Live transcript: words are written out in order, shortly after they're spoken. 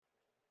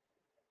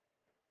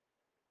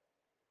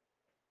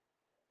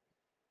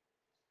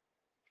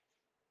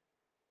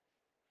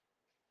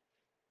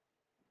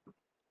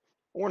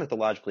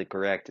Ornithologically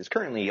Correct is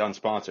currently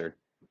unsponsored,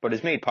 but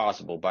is made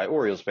possible by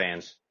Orioles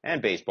fans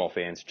and baseball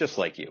fans just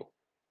like you.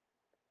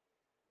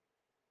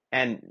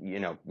 And,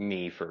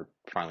 me for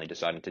finally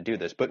deciding to do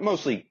this, but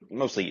mostly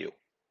you.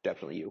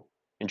 Definitely you.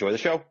 Enjoy the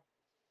show.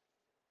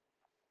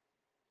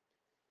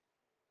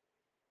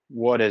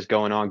 What is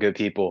going on, good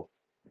people?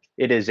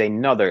 It is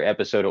another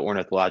episode of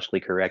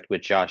Ornithologically Correct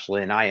with Josh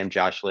Lynn. I am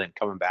Josh Lynn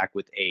coming back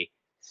with a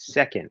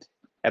second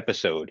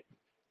episode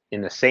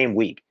in the same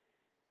week.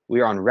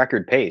 We are on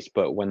record pace,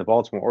 but when the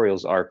Baltimore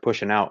Orioles are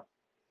pushing out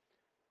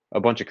a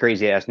bunch of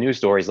crazy ass news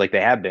stories like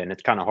they have been,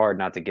 it's kind of hard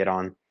not to get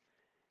on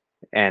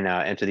and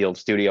enter the old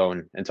studio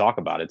and talk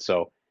about it.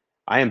 So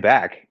I am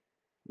back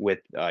with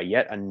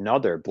yet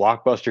another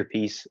blockbuster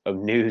piece of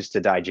news to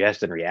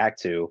digest and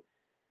react to.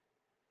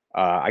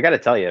 I got to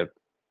tell you,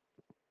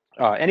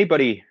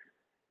 anybody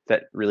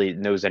that really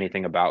knows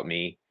anything about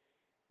me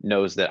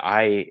knows that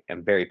I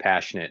am very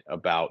passionate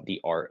about the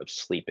art of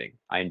sleeping.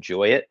 I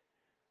enjoy it.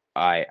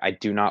 I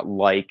do not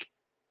like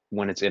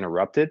when it's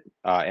interrupted.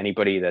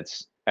 Anybody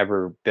that's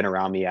ever been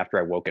around me after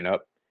I've woken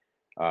up,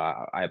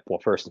 well,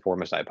 first and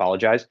foremost, I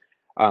apologize.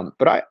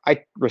 But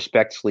I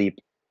respect sleep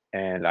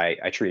and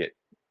I treat it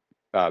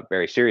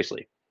very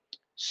seriously.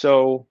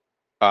 So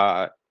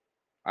uh,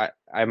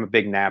 I'm a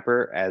big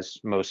napper, as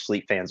most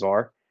sleep fans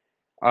are.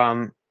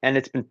 And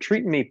it's been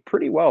treating me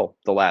pretty well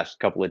the last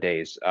couple of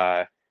days.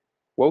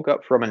 Woke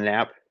up from a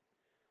nap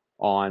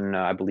on,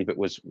 I believe it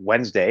was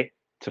Wednesday,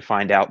 to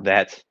find out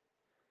that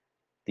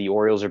the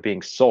Orioles are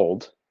being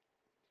sold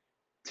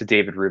to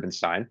David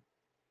Rubenstein.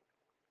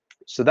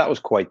 So that was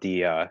quite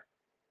the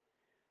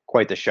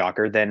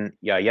shocker. Then,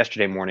 yeah,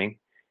 yesterday morning,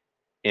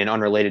 in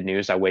unrelated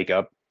news, I wake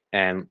up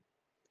and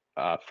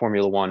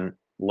Formula One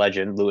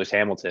legend Lewis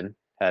Hamilton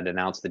had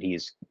announced that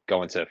he's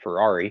going to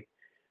Ferrari,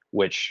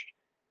 which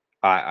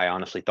I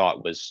honestly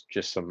thought was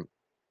just some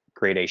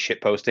grade A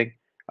shit posting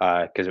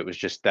because it was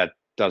just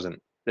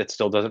it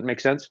still doesn't make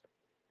sense.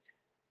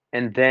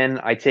 And then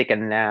I take a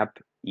nap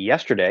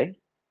yesterday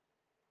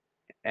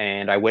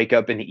and I wake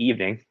up in the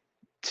evening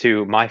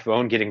to my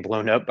phone getting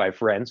blown up by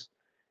friends,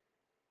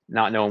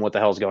 not knowing what the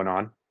hell's going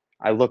on.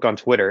 I look on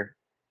Twitter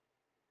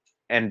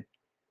and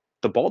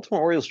the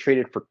Baltimore Orioles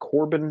traded for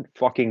Corbin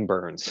fucking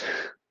Burnes.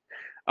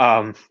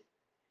 um,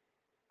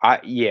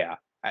 yeah,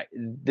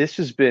 this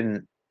has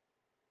been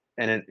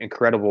an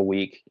incredible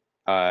week.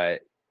 Uh,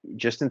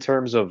 just in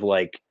terms of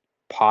like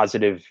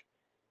positive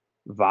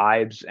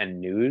vibes and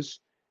news,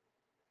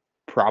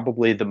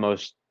 probably the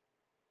most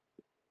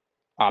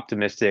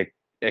optimistic,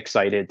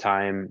 excited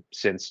time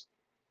since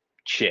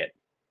shit.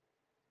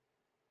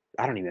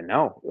 I don't even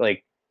know.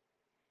 Like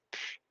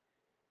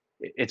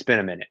it's been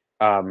a minute.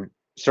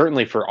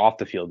 Certainly for off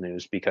the field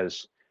news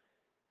because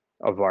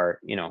of our,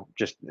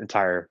 just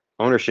entire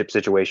ownership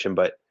situation,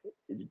 but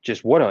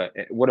just what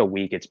a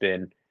week it's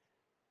been.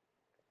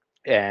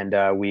 And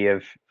we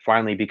have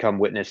finally become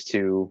witness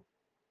to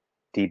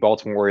the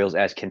Baltimore Orioles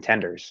as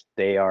contenders.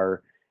 They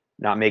are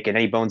not making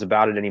any bones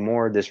about it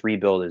anymore. This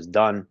rebuild is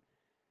done.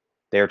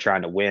 They're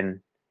trying to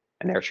win,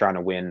 and they're trying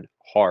to win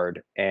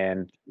hard.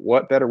 And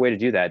what better way to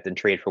do that than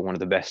trade for one of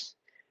the best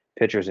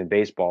pitchers in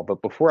baseball?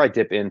 But before I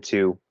dip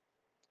into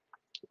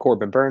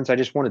Corbin Burnes, I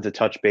just wanted to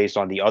touch base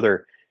on the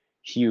other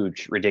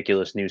huge,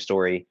 ridiculous news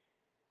story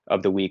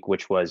of the week,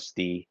 which was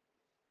the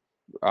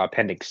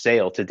pending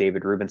sale to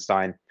David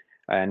Rubenstein.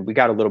 And we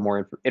got a little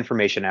more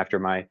information after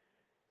my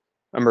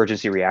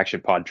emergency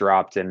reaction pod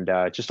dropped, and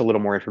just a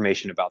little more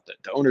information about the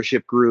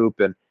ownership group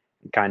and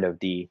kind of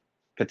the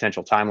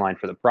potential timeline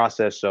for the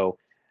process. So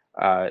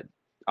uh,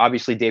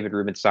 obviously, David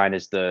Rubenstein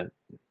is the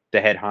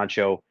head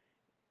honcho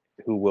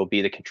who will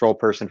be the control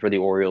person for the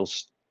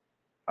Orioles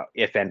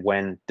if and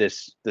when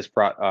this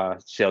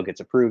sale gets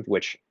approved,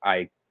 which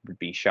I would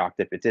be shocked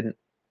if it didn't.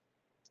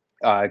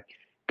 Uh,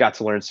 got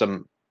to learn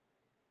some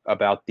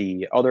about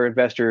the other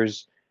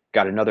investors.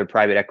 Got another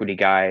private equity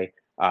guy,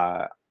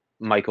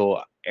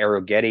 Michael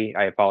Arroghetti.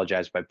 I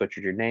apologize if I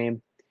butchered your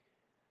name.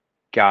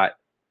 Got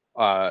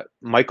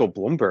Michael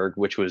Bloomberg,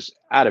 which was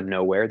out of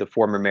nowhere. The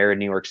former mayor of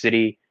New York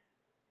City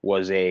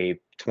was a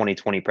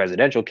 2020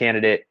 presidential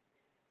candidate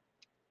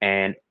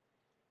and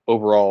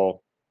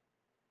overall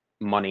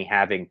money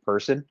having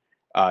person.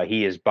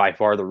 He is by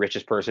far the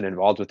richest person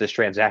involved with this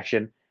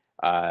transaction.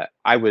 I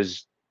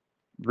was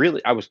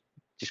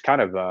just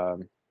kind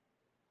of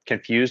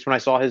confused when I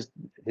saw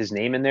his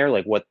name in there.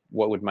 Like, what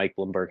would Mike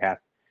Bloomberg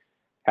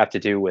have to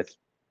do with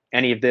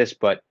any of this?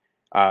 But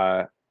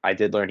I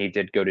did learn he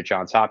did go to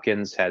Johns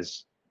Hopkins,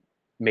 has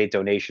made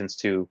donations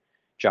to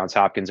Johns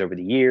Hopkins over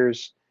the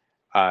years,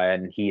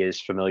 and he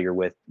is familiar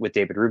with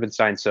David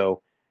Rubenstein.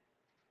 So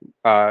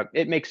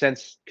it makes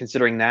sense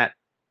considering that.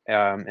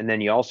 And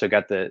then you also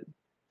got the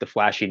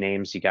flashy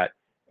names. You got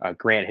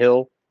Grant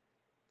Hill,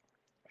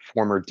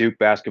 former Duke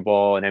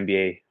basketball and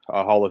NBA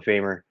Hall of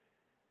Famer,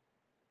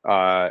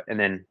 and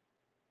then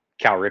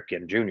Cal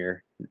Ripken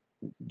Jr.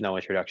 No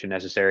introduction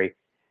necessary.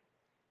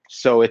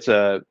 So it's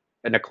an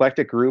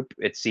eclectic group.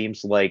 It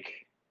seems like,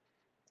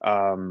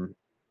 um,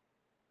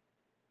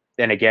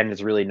 and again,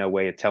 there's really no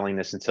way of telling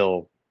this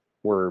until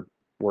we're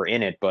were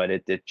in it, but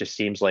it just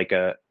seems like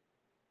a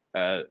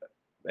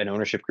an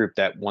ownership group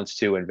that wants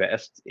to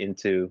invest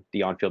into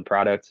the on-field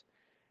product.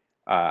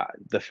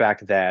 The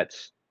fact that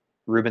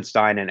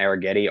Rubenstein and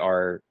Arrighetti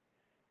are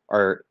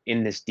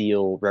in this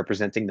deal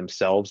representing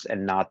themselves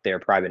and not their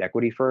private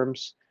equity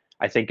firms,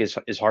 I think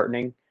is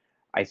heartening.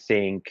 I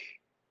think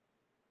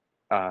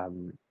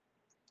um,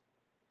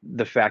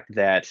 the fact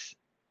that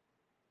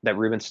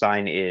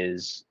Rubenstein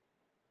is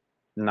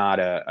not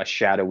a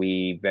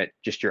shadowy,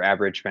 just your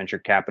average venture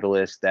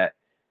capitalist that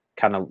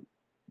kind of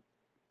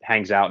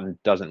hangs out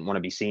and doesn't want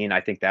to be seen. I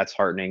think that's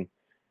heartening.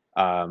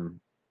 Um,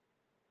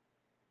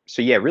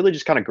 so yeah, really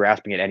just kind of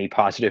grasping at any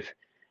positive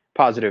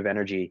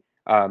energy.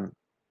 And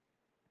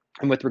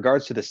with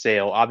regards to the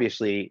sale,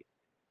 obviously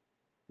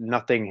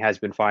nothing has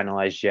been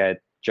finalized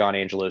yet. John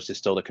Angelos is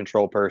still the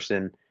control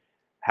person.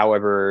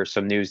 However,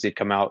 some news did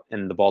come out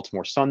in the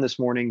Baltimore Sun this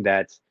morning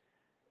that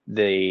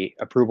the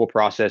approval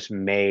process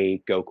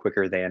may go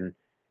quicker than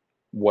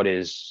what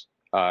is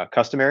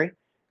customary.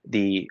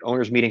 The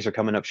owners' meetings are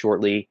coming up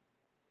shortly,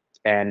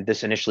 and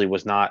this initially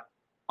was not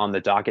on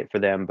the docket for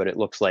them, but it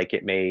looks like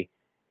it may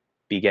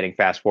be getting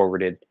fast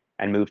forwarded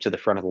and moved to the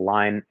front of the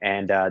line.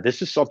 And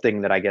this is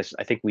something that I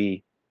think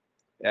we,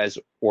 as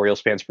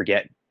Orioles fans,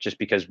 forget just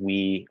because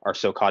we are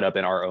so caught up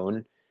in our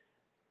own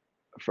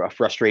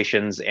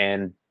frustrations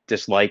and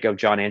dislike of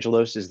John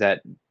Angelos, is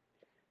that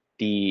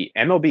the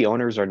MLB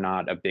owners are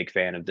not a big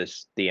fan of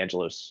the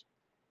Angelos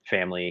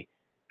family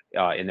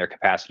in their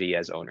capacity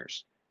as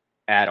owners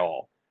at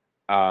all.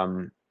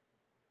 Um,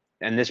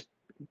 and this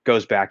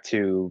goes back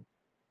to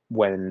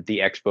when the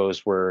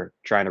Expos were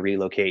trying to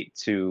relocate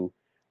to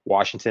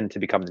Washington to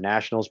become the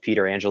Nationals.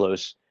 Peter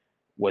Angelos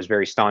was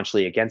very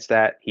staunchly against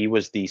that. He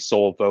was the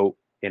sole vote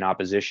in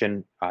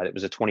opposition. It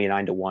was a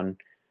 29-1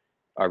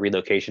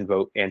 relocation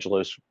vote.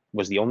 Angelos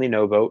was the only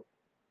no vote.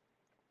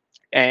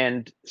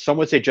 And some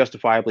would say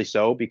justifiably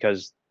so,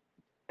 because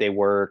they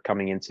were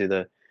coming into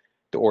the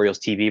Orioles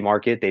TV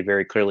market. They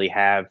very clearly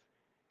have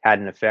had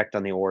an effect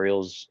on the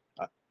Orioles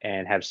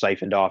and have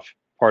siphoned off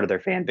part of their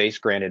fan base.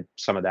 Granted,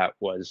 some of that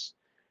was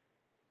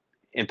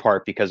in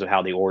part because of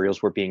how the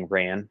Orioles were being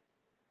ran,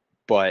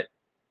 but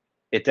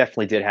it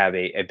definitely did have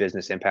a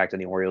business impact on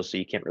the Orioles. So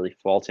you can't really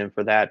fault him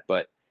for that.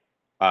 But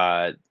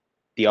uh,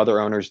 the other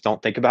owners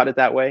don't think about it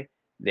that way.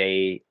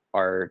 They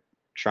are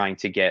trying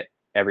to get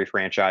every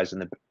franchise in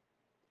the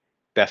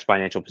best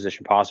financial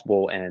position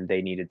possible, and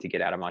they needed to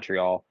get out of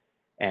Montreal.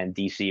 And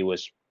DC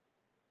was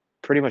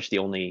pretty much the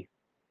only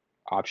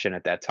option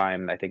at that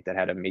time, I think, that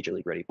had a major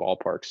league ready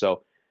ballpark.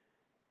 So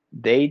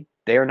they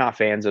are not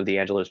fans of the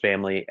Angelos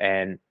family,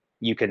 and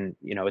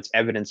it's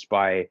evidenced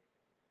by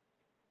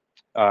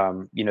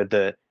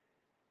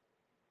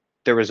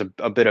there was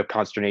a bit of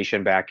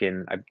consternation back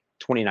in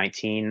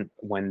 2019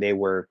 when they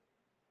were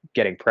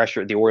getting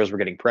pressured. The Orioles were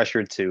getting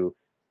pressured to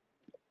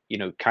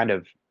kind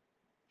of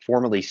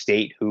formally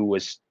state who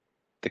was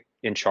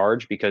in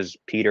charge, because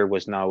Peter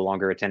was no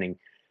longer attending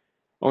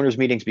owners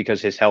meetings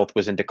because his health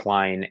was in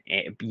decline,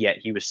 yet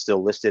he was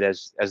still listed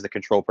as the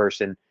control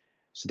person.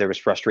 So there was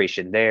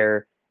frustration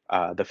there.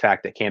 The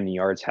fact that Camden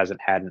Yards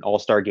hasn't had an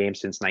All-Star game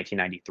since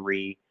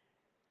 1993,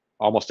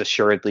 almost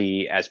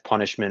assuredly as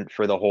punishment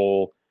for the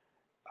whole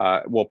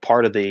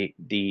part of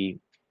the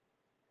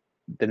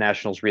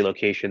Nationals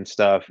relocation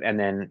stuff. And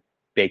then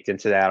baked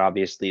into that,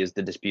 obviously, is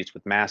the disputes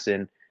with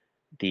Masson,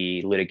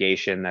 the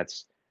litigation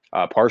that's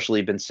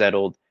partially been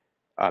settled.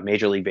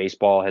 Major League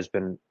Baseball has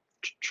been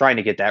trying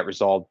to get that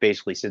resolved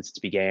basically since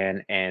it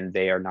began, and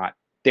they were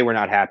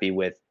not happy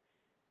with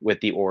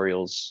the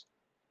Orioles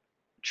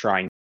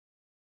trying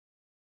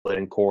to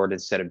in court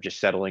instead of just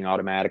settling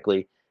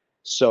automatically.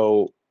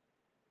 So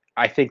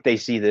I think they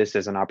see this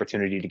as an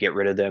opportunity to get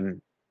rid of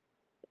them,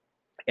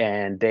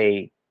 and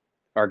they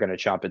are going to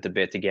chop at the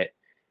bit to get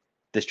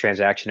this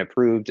transaction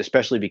approved,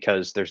 especially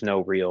because there's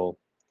no real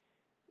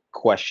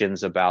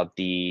questions about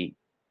the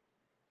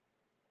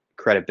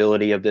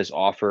credibility of this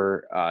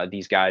offer.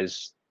 These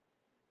guys,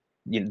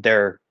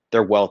 their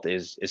wealth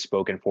is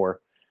spoken for.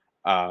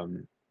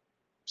 Um,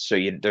 so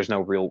there's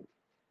no real,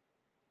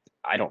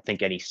 I don't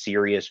think, any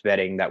serious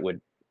vetting that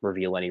would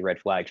reveal any red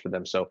flags for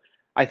them. So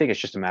I think it's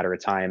just a matter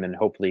of time, and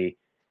hopefully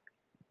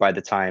by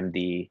the time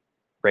the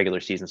regular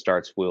season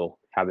starts, we'll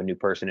have a new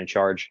person in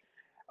charge.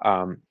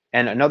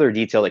 And another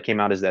detail that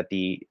came out is that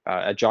the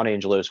John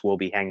Angelos will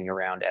be hanging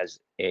around as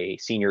a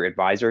senior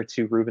advisor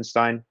to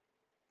Rubenstein.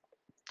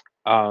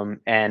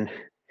 And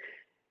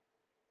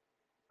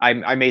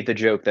I made the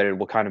joke that it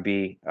will kind of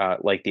be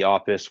like The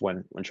Office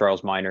when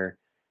Charles Minor,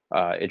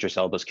 Idris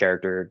Elba's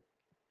character,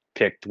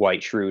 picked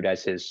Dwight Schrute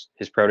as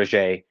his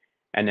protege,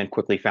 and then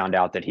quickly found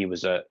out that he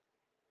was a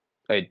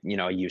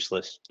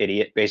useless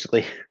idiot,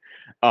 basically.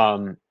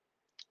 um,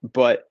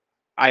 but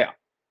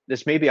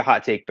this may be a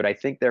hot take, but I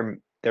think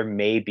there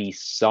may be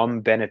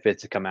some benefit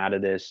to come out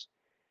of this,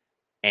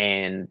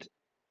 and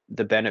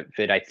the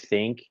benefit, I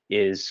think,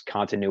 is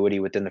continuity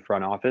within the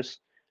front office.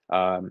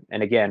 And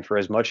again, for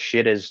as much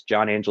shit as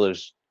John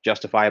Angelos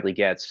justifiably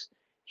gets,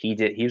 he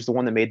was the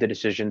one that made the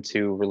decision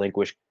to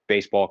relinquish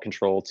baseball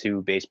control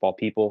to baseball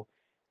people.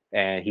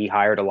 and he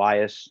hired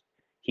Elias.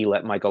 He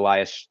let Mike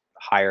Elias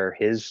hire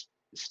his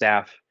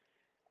staff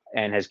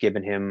and has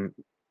given him,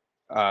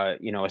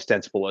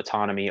 ostensible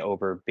autonomy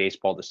over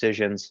baseball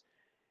decisions.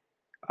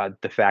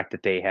 The fact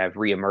that they have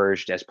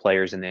reemerged as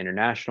players in the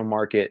international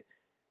market.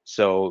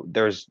 So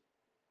there's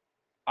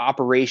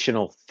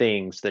operational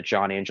things that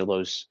John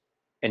Angelo's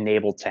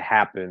enabled to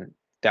happen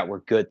that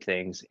were good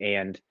things.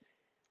 And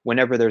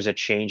whenever there's a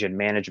change in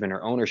management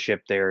or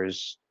ownership,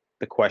 there's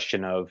the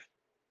question of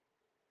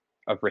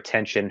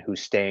retention,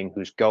 who's staying,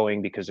 who's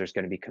going, because there's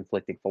going to be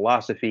conflicting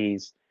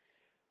philosophies.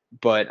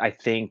 But I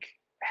think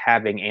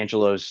having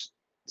Angelo's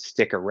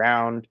stick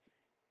around,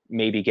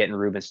 maybe getting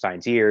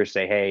Rubenstein's ears,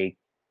 say, hey,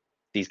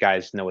 these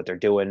guys know what they're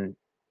doing.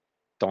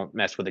 Don't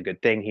mess with a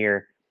good thing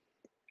here.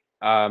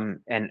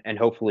 And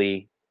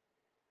hopefully,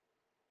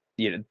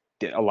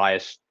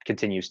 Elias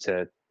continues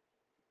to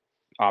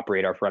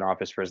operate our front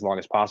office for as long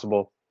as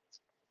possible.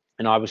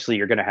 And obviously,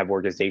 you're going to have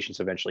organizations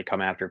eventually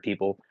come after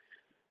people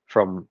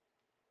from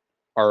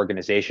our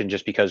organization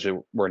just because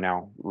we're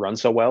now run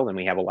so well and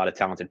we have a lot of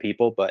talented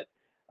people. But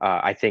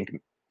I think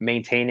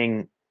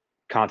maintaining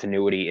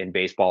continuity in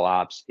baseball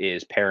ops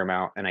is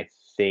paramount. And I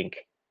think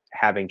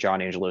having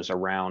John Angelos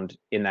around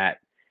in that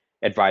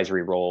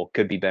advisory role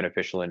could be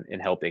beneficial in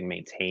helping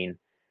maintain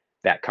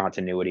that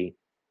continuity.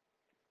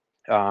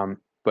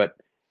 But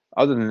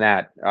other than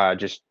that,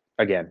 just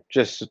again,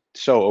 just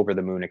so over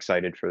the moon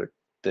excited for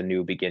the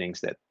new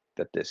beginnings that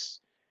this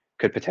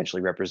could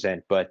potentially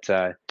represent. But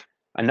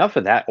enough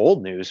of that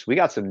old news. We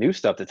got some new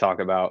stuff to talk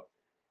about,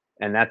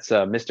 and that's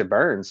Mr.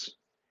 Burnes,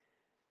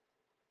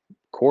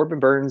 Corbin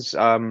Burnes.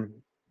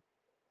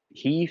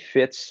 He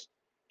fits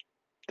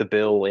the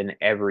bill in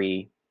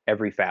every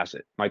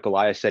facet. Mike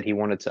Elias said he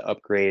wanted to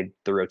upgrade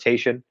the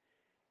rotation,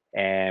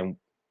 and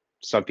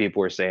some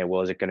people were saying,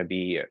 well, is it going to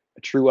be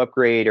a true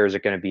upgrade, or is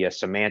it going to be a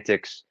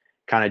semantics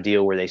kind of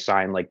deal where they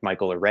sign like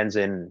Michael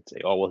Lorenzen and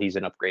say, oh, well, he's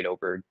an upgrade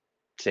over,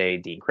 say,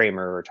 Dean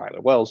Kramer or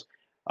Tyler Wells?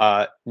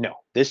 No,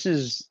 this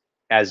is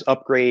as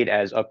upgrade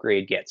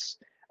gets.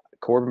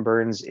 Corbin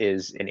Burnes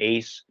is an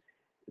ace.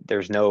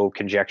 There's no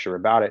conjecture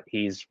about it.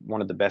 He's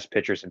one of the best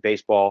pitchers in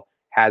baseball,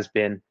 has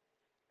been.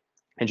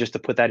 And just to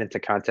put that into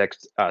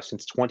context,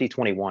 since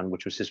 2021,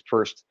 which was his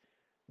first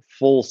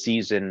full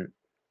season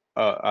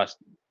that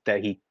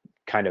he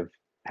kind of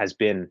has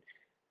been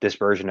this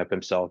version of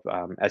himself,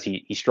 as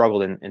he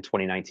struggled in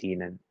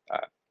 2019 and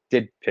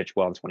did pitch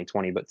well in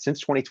 2020. But since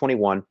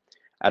 2021,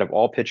 out of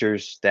all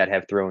pitchers that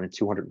have thrown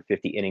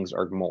 250 innings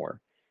or more,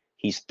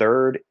 he's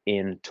third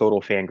in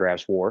total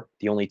Fangraphs WAR.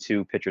 The only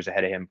two pitchers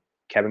ahead of him,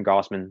 Kevin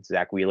Gossman,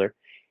 Zach Wheeler.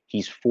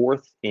 He's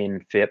fourth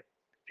in FIP,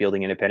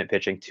 fielding independent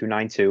pitching,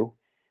 292.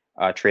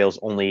 Trails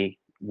only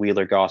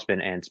Wheeler,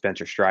 Gossman, and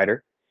Spencer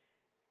Strider.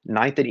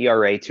 Ninth at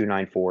ERA,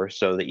 294.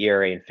 So the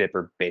ERA and FIP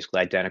are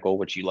basically identical,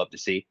 which you love to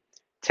see.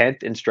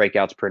 10th in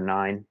strikeouts per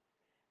nine.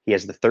 He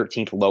has the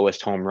 13th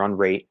lowest home run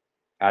rate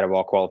out of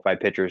all qualified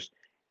pitchers.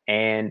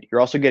 And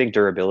you're also getting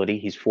durability.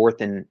 He's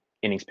fourth in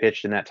innings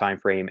pitched in that time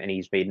frame, and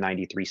he's made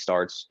 93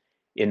 starts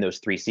in those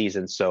 3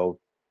 seasons. So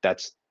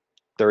that's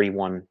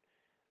 31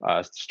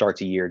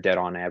 starts a year, dead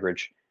on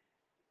average.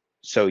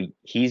 So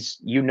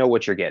you know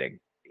what you're getting.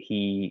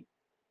 He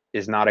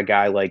is not a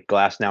guy like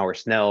Glasnow or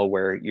Snell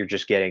where you're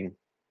just getting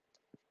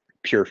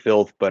pure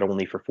filth, but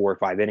only for 4 or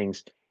 5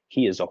 innings.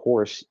 He is a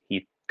horse.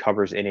 He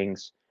covers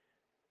innings.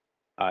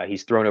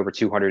 He's thrown over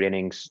 200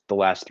 innings the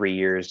last 3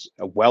 years,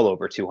 well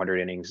over 200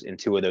 innings in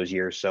 2 of those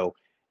years. So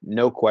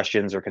no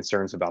questions or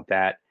concerns about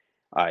that.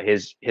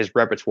 His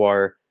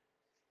repertoire,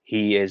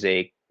 he is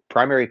a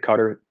primary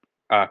cutter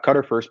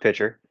first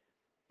pitcher.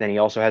 Then he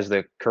also has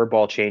the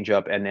curveball,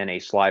 changeup, and then a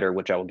slider,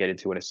 which I will get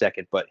into in a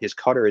second. But his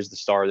cutter is the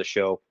star of the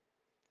show.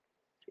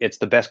 It's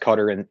the best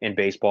cutter in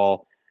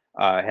baseball.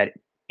 Had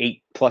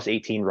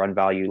 18 run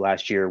value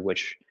last year,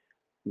 which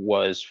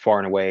was far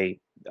and away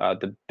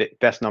the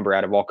best number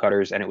out of all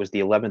cutters, and it was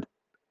the 11th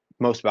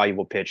most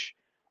valuable pitch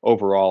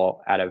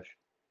overall out of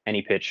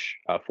any pitch,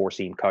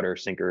 4-seam, cutter,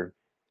 sinker,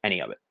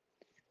 any of it.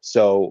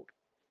 So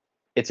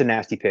it's a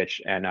nasty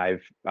pitch, and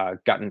I've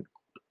gotten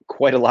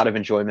quite a lot of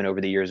enjoyment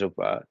over the years of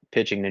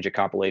pitching ninja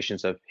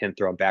compilations of him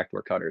throwing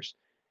backdoor cutters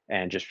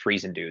and just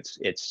freezing dudes.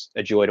 It's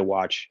a joy to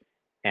watch,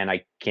 and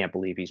I can't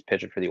believe he's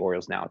pitching for the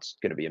Orioles now. It's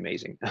going to be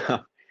amazing.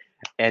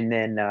 And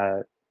then,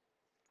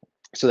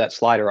 so that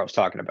slider I was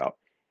talking about,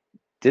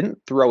 didn't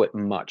throw it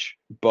much,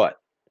 but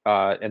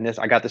and this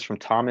I got this from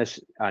Thomas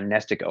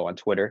Nestico on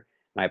Twitter,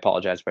 and I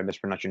apologize if I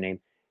mispronounced your name.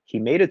 He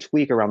made a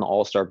tweak around the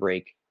All-Star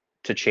break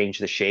to change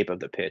the shape of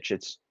the pitch.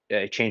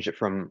 It changed it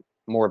from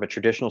more of a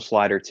traditional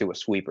slider to a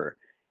sweeper,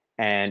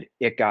 and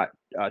it got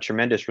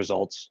tremendous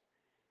results.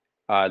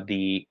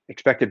 The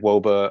expected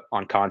WOBA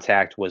on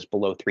contact was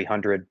below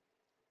 300,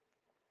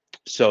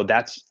 so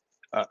that's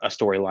a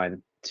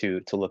storyline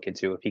to look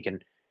into. If he can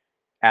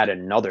add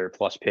another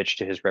plus pitch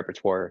to his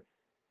repertoire,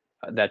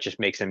 that just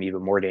makes him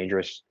even more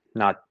dangerous.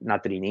 Not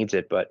that he needs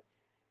it, but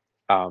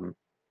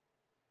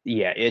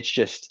yeah,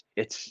 it's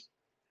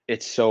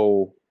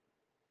so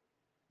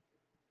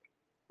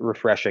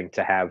refreshing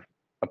to have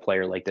a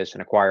player like this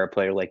and acquire a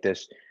player like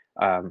this.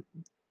 Um,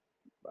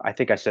 I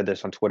think I said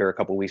this on Twitter a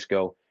couple weeks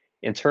ago.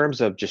 In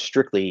terms of just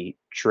strictly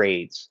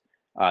trades,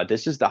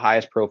 this is the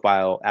highest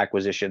profile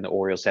acquisition the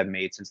Orioles have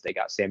made since they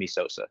got Sammy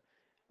Sosa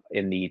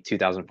in the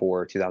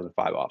 2004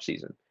 2005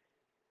 offseason.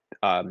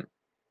 Um,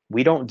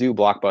 we don't do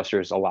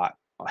blockbusters a lot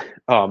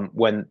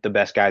when the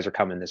best guys are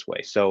coming this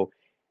way. So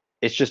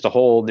it's just a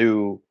whole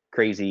new,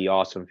 crazy,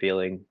 awesome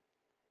feeling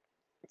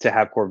to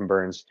have Corbin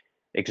Burnes,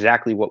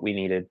 exactly what we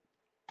needed.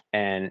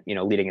 And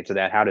leading into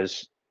that, how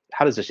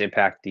does this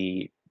impact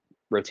the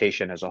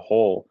rotation as a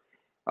whole?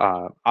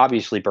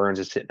 Obviously, Burnes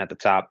is sitting at the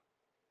top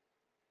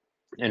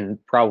and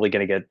probably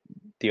going to get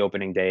the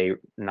opening day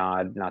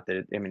nod. Not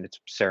that it's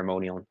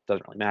ceremonial; it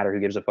doesn't really matter. Who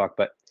gives a fuck?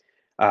 But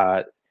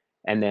uh,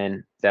 and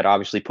then that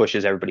obviously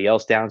pushes everybody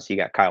else down. So you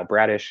got Kyle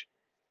Bradish,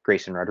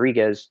 Grayson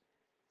Rodriguez,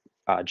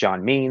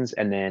 John Means,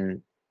 and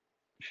then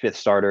fifth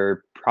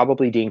starter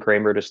probably Dean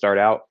Kramer to start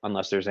out,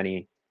 unless there's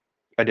any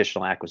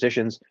additional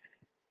acquisitions.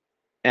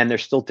 And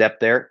there's still depth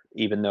there,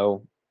 even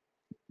though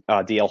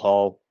DL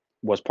Hall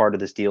was part of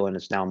this deal and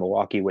is now in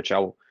Milwaukee, which I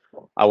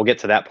will get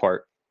to that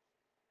part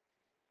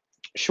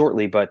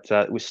shortly. But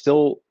it was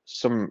still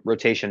some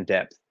rotation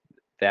depth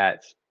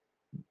that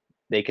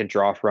they can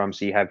draw from.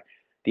 So you have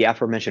the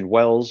aforementioned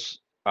Wells.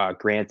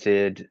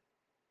 Granted,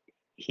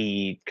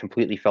 he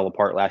completely fell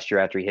apart last year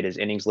after he hit his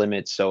innings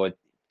limit, so it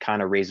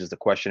kind of raises the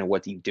question of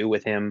what do you do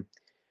with him?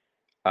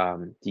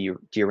 Do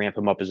you ramp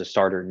him up as a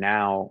starter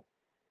now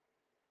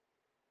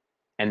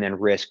and then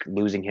risk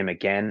losing him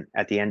again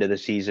at the end of the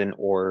season,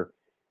 or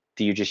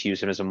do you just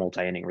use him as a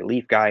multi-inning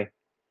relief guy?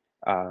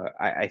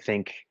 I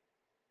think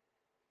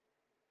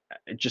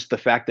just the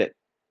fact that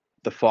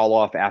the fall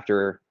off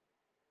after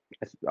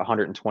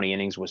 120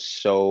 innings was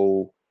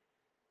so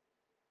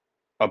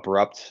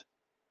abrupt,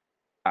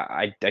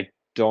 I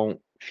don't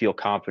feel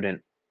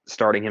confident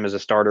starting him as a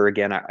starter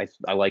again.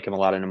 I like him a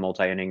lot in a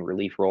multi-inning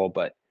relief role,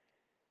 but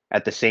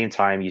at the same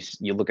time,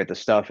 you look at the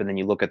stuff and then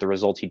you look at the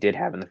results he did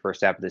have in the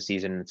first half of the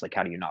season, and it's like,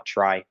 how do you not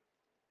try?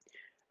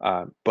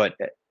 But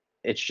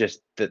it's just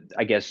that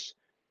I guess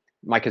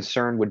my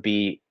concern would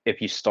be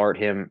if you start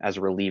him as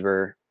a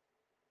reliever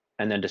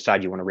and then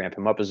decide you want to ramp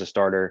him up as a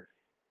starter,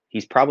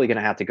 he's probably going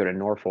to have to go to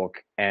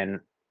Norfolk. And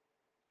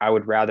I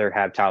would rather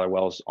have Tyler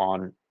Wells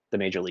on the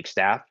major league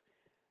staff.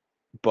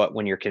 But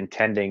when you're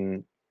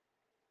contending,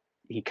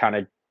 he kind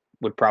of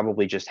would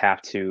probably just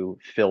have to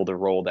fill the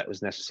role that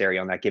was necessary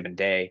on that given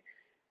day.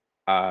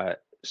 Uh,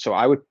 so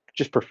I would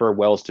just prefer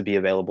Wells to be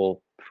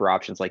available for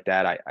options like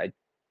that.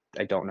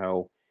 I don't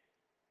know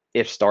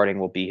if starting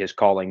will be his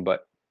calling,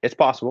 but it's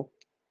possible.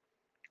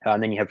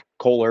 And then you have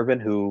Cole Irvin,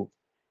 who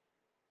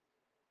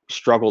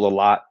struggled a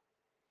lot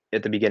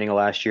at the beginning of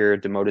last year,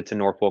 demoted to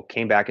Norfolk,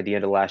 came back at the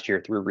end of last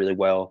year, threw really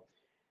well,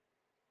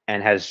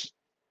 and has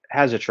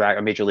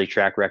a major league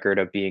track record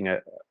of being a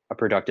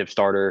productive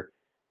starter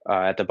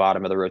at the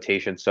bottom of the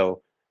rotation.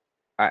 So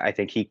I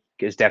think he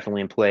is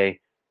definitely in play.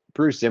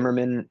 Bruce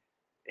Zimmerman,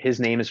 his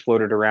name is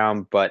floated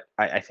around, but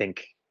I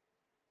think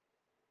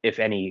if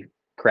any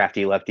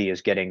crafty lefty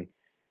is getting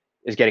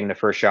the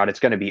first shot, it's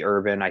going to be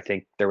Irvin. I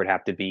think there would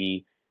have to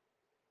be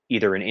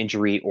either an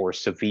injury or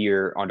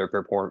severe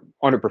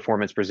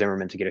underperformance for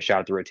Zimmerman to get a shot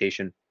at the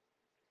rotation.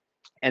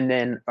 And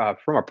then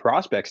from a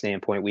prospect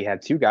standpoint, we have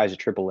two guys at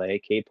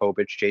AAA, Cade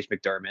Povich, Chase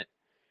McDermott,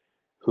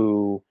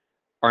 who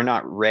are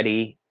not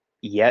ready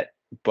yet,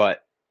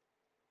 but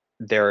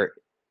there,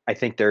 I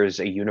think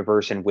there's a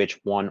universe in which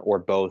one or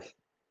both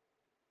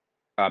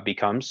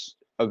becomes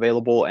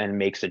available and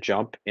makes a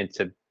jump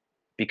into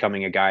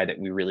becoming a guy that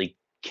we really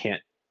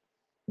can't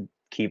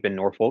keep in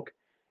Norfolk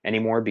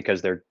anymore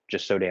because they're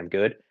just so damn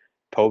good.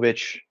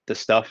 Povich, the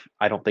stuff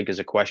I don't think is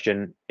a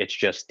question. It's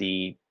just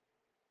the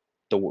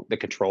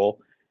control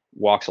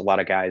walks a lot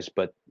of guys,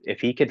 but if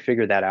he can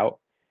figure that out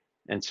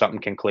and something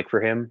can click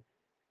for him,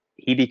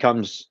 he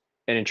becomes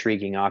an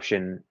intriguing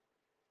option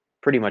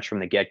pretty much from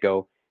the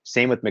get-go.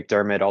 Same with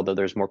McDermott, although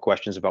there's more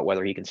questions about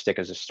whether he can stick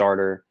as a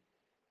starter.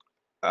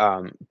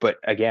 But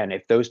again,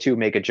 if those two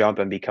make a jump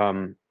and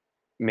become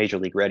major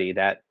league ready,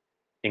 that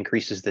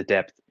increases the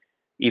depth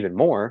even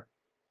more.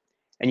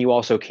 And you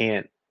also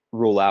can't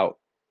rule out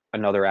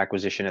another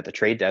acquisition at the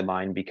trade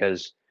deadline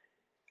because,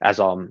 as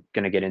I'm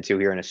going to get into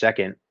here in a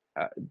second,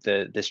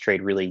 this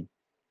trade really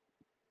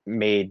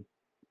made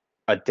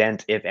a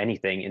dent, if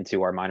anything,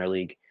 into our minor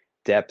league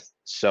depth.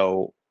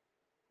 So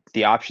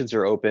the options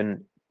are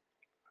open.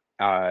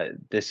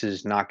 This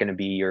is not going to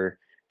be your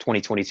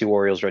 2022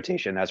 Orioles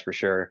rotation, that's for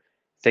sure.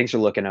 Things are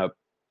looking up,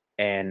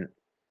 and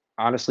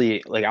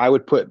honestly, like I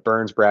would put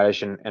Burnes,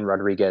 Bradish, and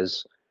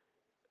Rodriguez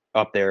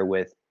up there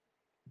with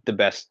the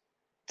best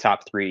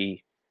top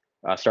three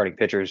starting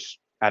pitchers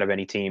out of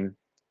any team.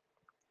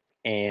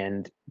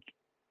 And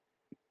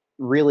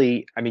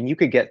really, I mean, you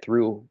could get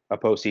through a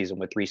postseason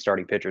with three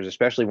starting pitchers,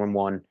 especially when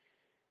one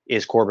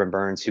is Corbin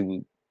Burnes,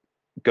 who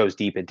goes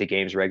deep into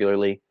games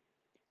regularly.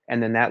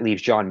 And then that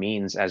leaves John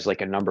Means as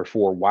like a number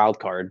 4 wild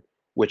card,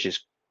 which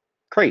is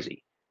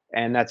crazy.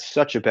 And that's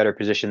such a better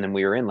position than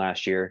we were in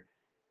last year.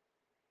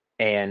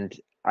 And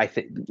I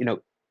think,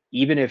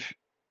 even if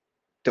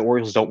the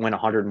Orioles don't win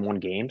 101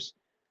 games.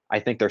 I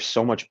think they're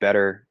so much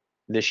better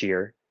this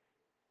year,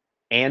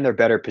 and they're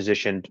better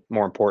positioned,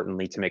 more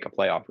importantly, to make a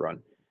playoff run.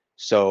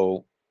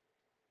 So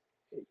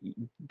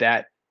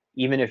that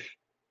even if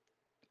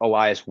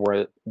Elias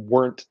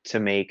weren't to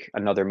make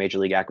another major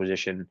league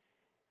acquisition,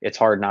 it's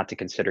hard not to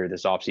consider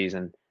this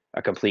offseason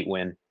a complete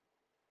win.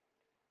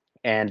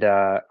 And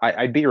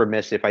I'd be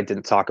remiss if I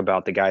didn't talk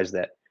about the guys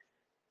that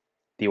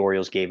the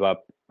Orioles gave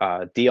up.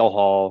 DL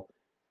Hall,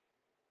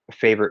 a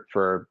favorite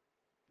for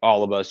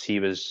all of us. He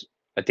was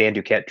a Dan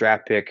Duquette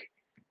draft pick,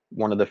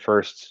 one of the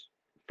first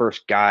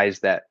guys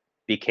that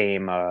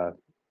became a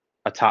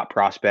top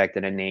prospect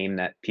and a name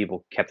that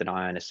people kept an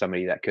eye on as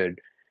somebody that could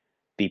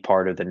be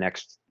part of the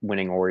next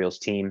winning Orioles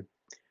team.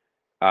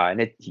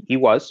 And he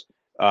was.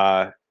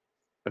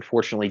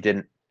 Unfortunately,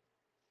 didn't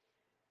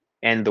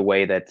end the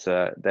way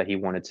that he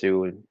wanted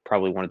to, and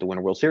probably wanted to win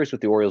a World Series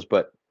with the Orioles.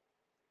 But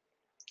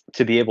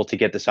to be able to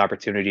get this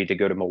opportunity to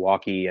go to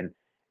Milwaukee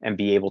and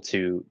be able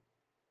to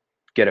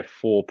get a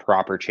full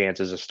proper chance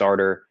as a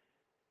starter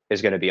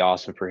is going to be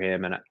awesome for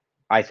him, and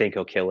I think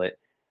he'll kill it.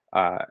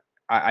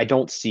 I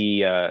don't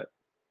see a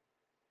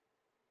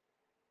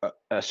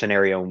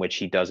scenario in which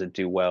he doesn't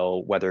do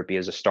well, whether it be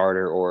as a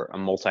starter or a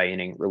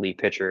multi-inning relief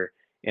pitcher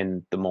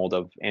in the mold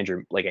of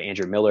Andrew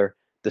Miller.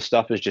 The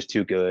stuff is just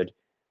too good,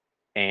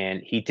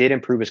 and he did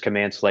improve his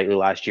command slightly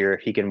last year.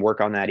 If he can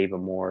work on that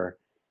even more,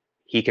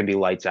 he can be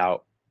lights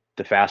out.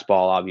 The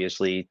fastball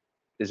obviously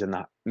is in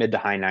the mid to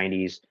high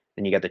 90s.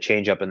 Then you got the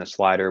changeup and the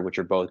slider, which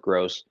are both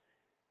gross.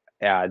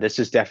 This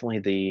is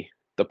definitely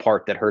the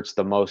part that hurts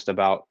the most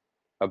about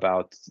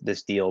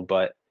this deal,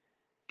 but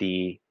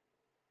the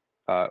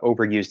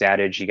overused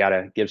adage, you got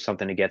to give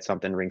something to get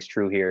something, rings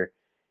true here.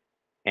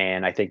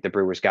 And I think the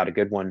Brewers got a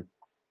good one.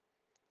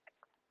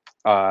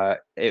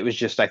 It was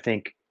just, I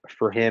think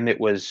for him, it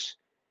was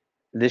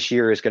this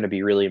year is going to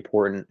be really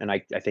important. And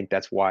I think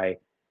that's why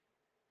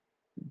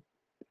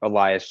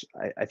Elias,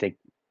 I think,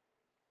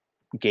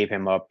 gave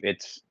him up.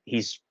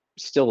 He's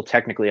still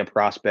technically a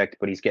prospect,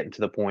 but he's getting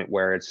to the point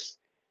where it's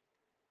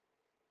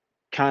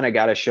kind of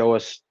got to show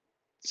us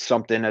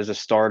something as a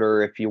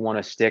starter if you want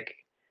to stick.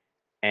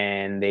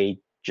 And they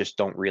just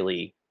don't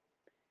really,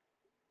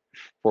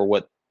 for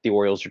what the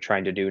Orioles are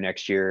trying to do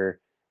next year,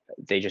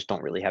 they just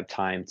don't really have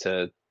time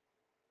to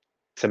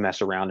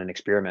mess around and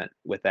experiment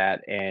with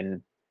that.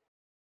 And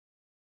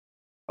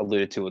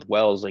alluded to with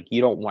Wells, like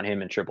you don't want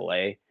him in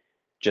AAA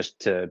just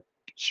to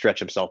stretch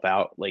himself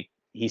out. Like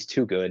he's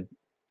too good.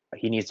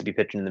 He needs to be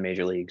pitching in the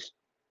major leagues,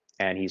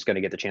 and he's going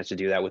to get the chance to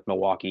do that with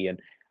Milwaukee. And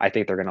I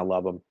think they're going to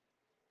love him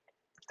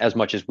as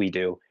much as we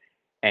do.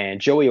 And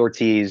Joey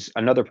Ortiz,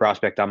 another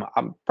prospect.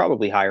 I'm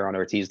probably higher on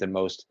Ortiz than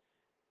most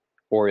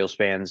Orioles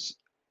fans,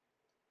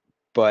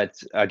 but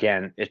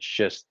again, it's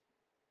just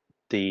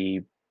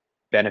the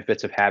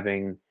benefits of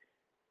having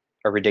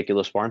a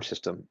ridiculous farm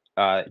system.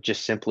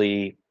 Just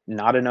simply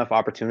not enough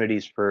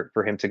opportunities for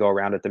him to go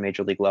around at the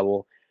major league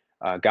level.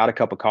 Got a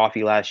cup of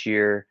coffee last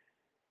year,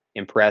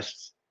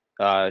 impressed,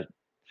 uh,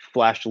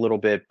 flashed a little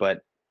bit,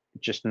 but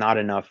just not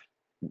enough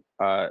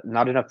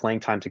playing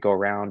time to go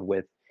around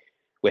with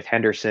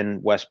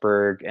Henderson,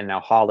 Westberg, and now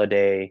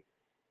Holiday,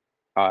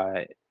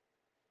 uh,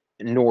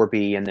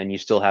 Norby, and then you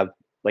still have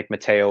like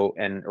Mateo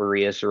and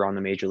Urias are on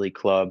the major league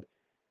club.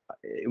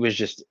 It was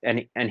just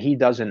and he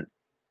doesn't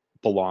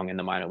belong in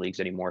the minor leagues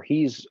anymore.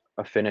 He's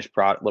a finished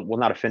product, well,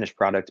 not a finished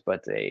product,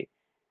 but a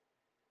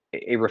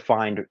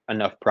refined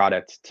enough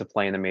product to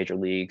play in the major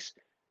leagues.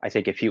 I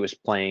think if he was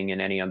playing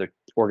in any other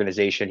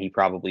organization, he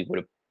probably would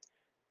have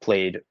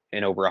played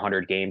in over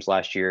 100 games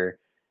last year.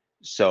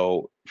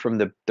 So from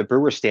the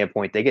Brewers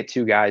standpoint, they get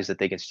two guys that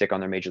they can stick on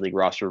their major league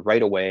roster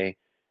right away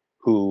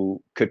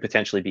who could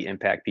potentially be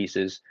impact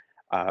pieces.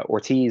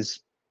 Ortiz,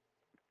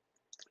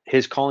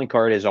 his calling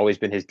card has always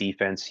been his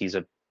defense. He's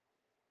a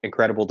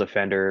incredible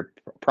defender,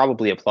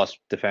 probably a plus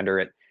defender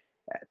at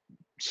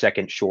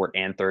second, short,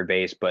 and third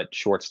base, but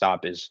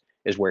shortstop is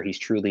where he's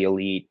truly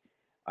elite.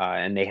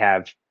 And they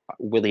have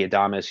Willie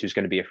Adames, who's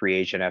going to be a free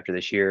agent after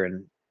this year,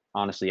 and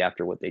honestly,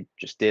 after what they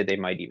just did, they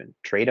might even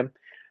trade him.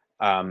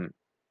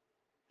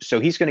 So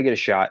he's going to get a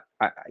shot.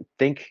 I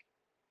think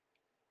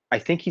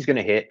he's going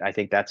to hit. I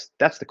think that's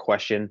the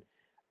question.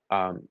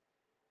 Um,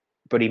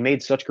 but he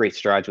made such great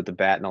strides with the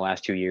bat in the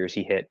last 2 years.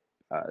 He hit,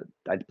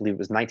 I believe it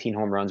was 19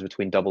 home runs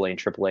between Double A and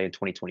Triple A in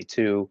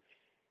 2022.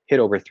 Hit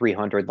over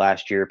 300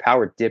 last year.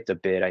 Power dipped a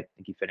bit. I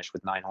think he finished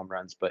with 9 home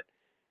runs, but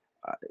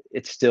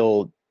it's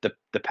still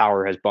the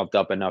power has bumped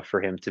up enough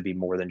for him to be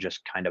more than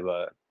just kind of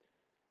a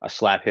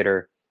slap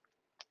hitter,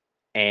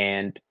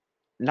 and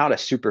not a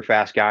super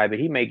fast guy, but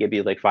he may give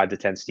you like 5 to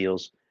 10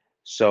 steals.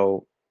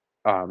 So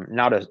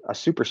not a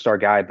superstar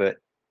guy, but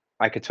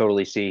I could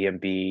totally see him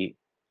be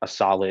a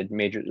solid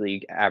major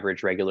league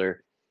average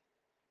regular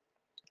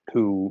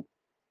who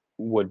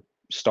would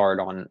start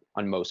on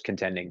most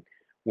contending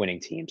winning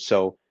teams.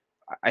 So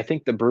I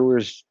think the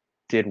Brewers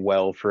did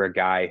well for a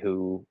guy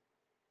who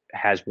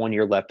has 1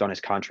 year left on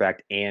his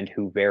contract and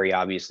who very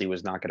obviously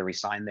was not going to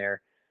resign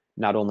there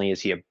not only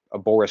is he a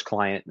Boris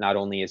client, not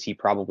only is he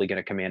probably going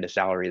to command a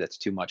salary that's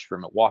too much for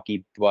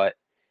Milwaukee, but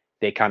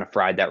they kind of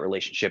fried that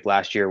relationship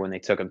last year when they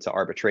took him to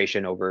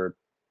arbitration over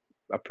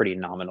a pretty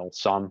nominal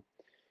sum.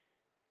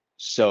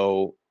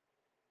 So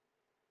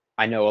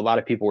I know a lot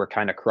of people were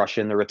kind of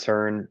crushing the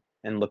return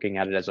and looking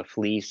at it as a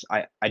fleece.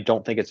 I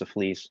don't think it's a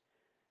fleece.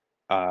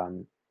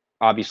 Um,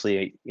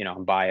 Obviously,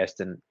 I'm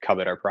biased and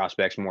covet our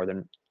prospects more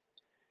than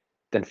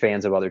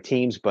fans of other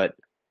teams, but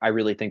I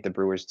really think the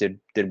Brewers did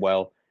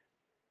well.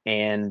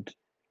 And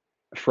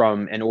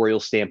from an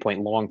Orioles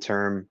standpoint, long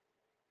term,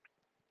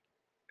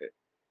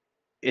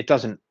 it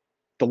doesn't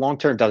the long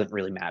term doesn't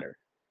really matter.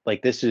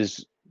 Like this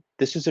is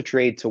a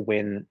trade to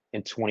win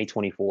in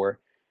 2024,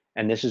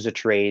 and this is a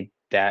trade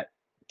that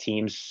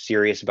teams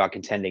serious about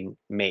contending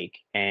make.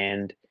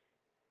 And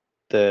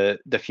the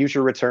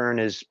future return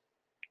is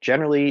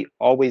generally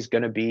always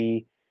going to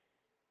be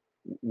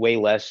way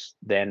less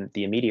than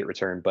the immediate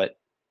return, but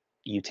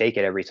you take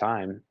it every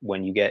time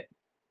when you get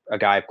a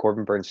guy of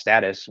Corbin Burnes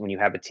status, when you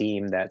have a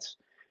team that's,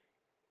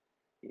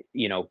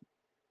 you know,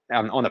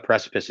 on the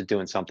precipice of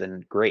doing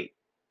something great.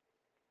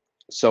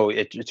 So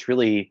it's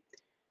really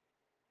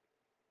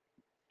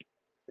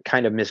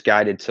kind of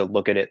misguided to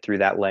look at it through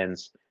that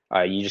lens.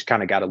 You just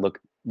kind of got to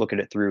look at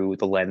it through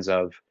the lens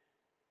of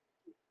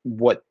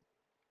what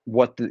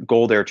what the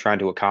goal they're trying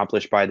to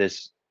accomplish by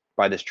this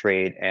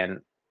trade, and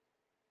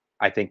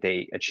I think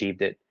they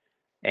achieved it.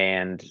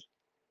 And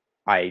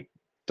I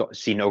don't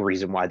see no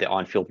reason why the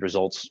on-field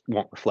results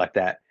won't reflect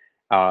that.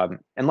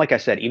 And like I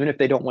said, even if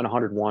they don't win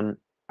 101,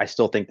 I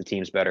still think the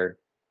team's better,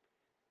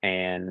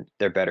 and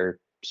they're better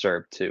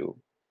served to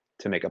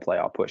make a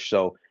playoff push.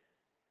 So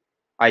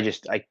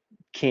I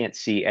can't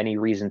see any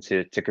reason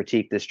to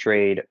critique this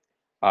trade.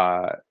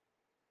 Uh,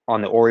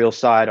 on the Orioles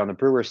side, on the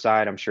Brewers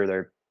side, I'm sure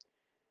they're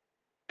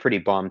pretty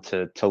bummed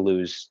to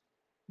lose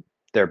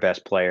their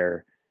best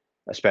player,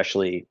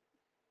 especially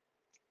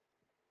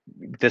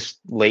this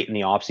late in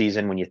the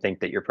offseason when you think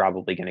that you're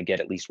probably going to get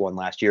at least one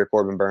last year,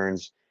 Corbin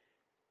Burnes,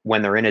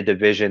 when they're in a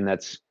division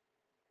that's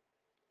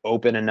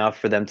open enough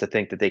for them to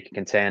think that they can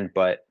contend.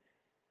 But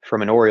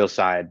from an Orioles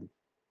side,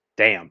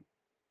 damn,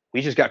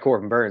 we just got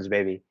Corbin Burnes,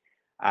 baby.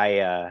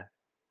 I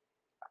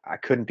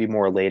couldn't be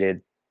more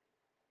elated.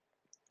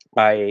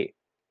 I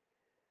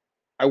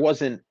I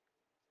wasn't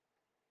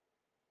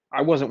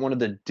I wasn't one of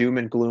the doom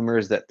and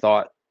gloomers that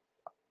thought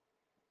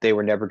they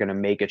were never going to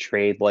make a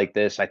trade like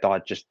this. I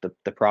thought just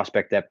the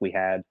prospect depth we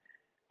had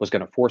was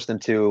going to force them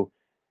to,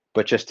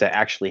 but just to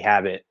actually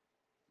have it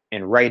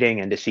in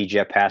writing and to see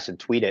Jeff Passan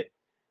tweet it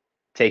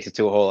takes it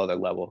to a whole other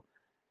level.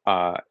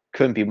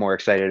 Couldn't be more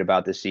excited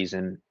about this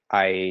season.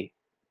 I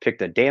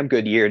picked a damn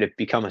good year to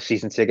become a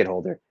season ticket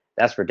holder.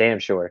 That's for damn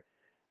sure.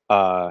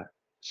 Uh,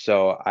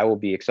 so I will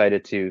be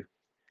excited to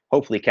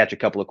hopefully catch a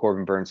couple of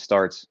Corbin Burnes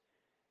starts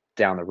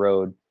down the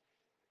road,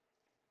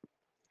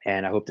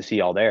 and I hope to see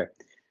y'all there.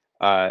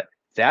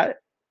 That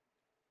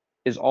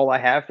is all I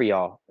have for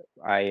y'all.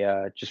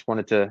 I just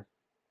wanted to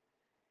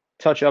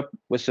touch up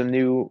with some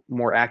new,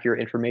 more accurate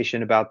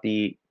information about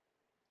the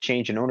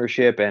change in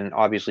ownership, and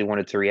obviously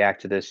wanted to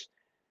react to this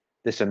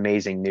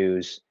amazing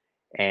news.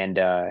 And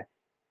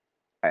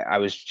I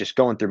was just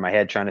going through my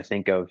head trying to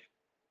think of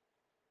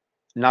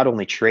not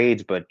only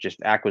trades but just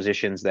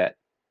acquisitions that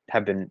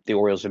have been the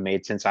Orioles have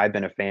made since I've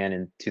been a fan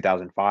in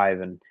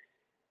 2005, and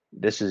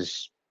this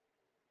is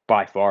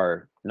by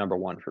far number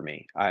one for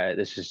me.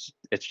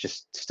 It's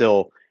just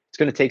still it's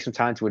going to take some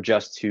time to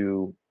adjust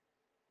to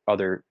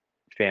other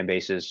fan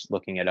bases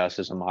looking at us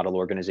as a model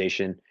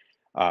organization.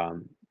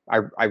 Um,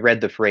 I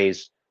read the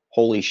phrase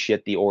 "Holy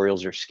shit, the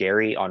Orioles are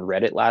scary" on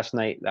Reddit last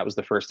night. That was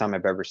the first time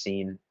I've ever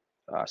seen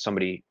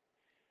somebody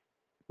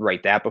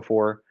write that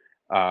before.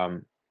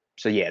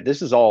 So yeah,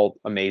 this is all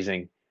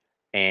amazing,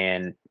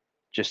 and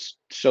just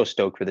so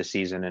stoked for the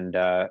season.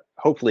 And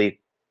hopefully,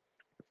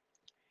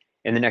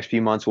 in the next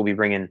few months, we'll be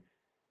bringing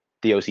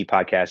the OC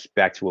podcast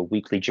back to a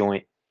weekly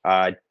joint.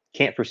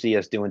 Can't foresee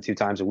us doing 2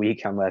 times a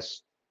week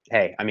unless,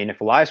 hey, I mean,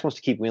 if Elias wants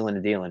to keep wheeling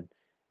and dealing,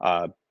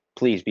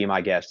 please be my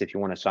guest if you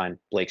want to sign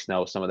Blake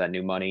Snell some of that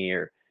new money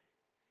or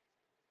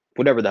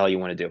whatever the hell you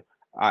want to do.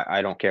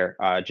 I don't care.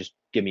 Just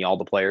give me all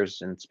the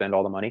players and spend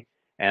all the money,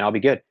 and I'll be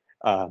good.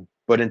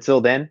 But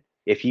until then,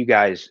 if you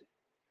guys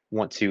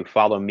want to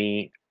follow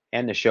me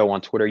and the show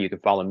on Twitter, you can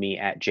follow me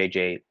at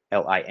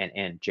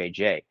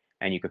JJLINNJJ,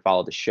 and you can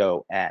follow the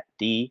show at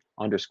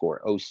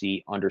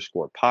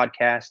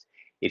the_OC_podcast.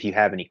 If you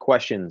have any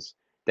questions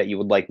that you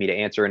would like me to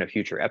answer in a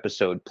future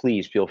episode,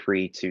 please feel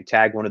free to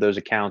tag one of those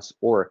accounts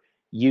or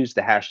use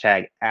the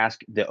hashtag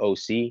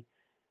AskTheOC,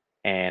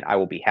 and I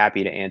will be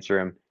happy to answer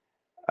them.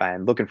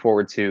 I'm looking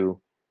forward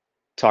to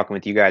talking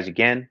with you guys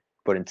again.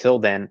 But until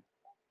then,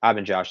 I've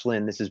been Josh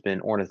Lynn. This has been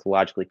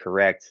Ornithologically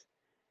Correct.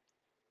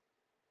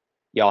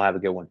 Y'all have a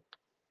good one.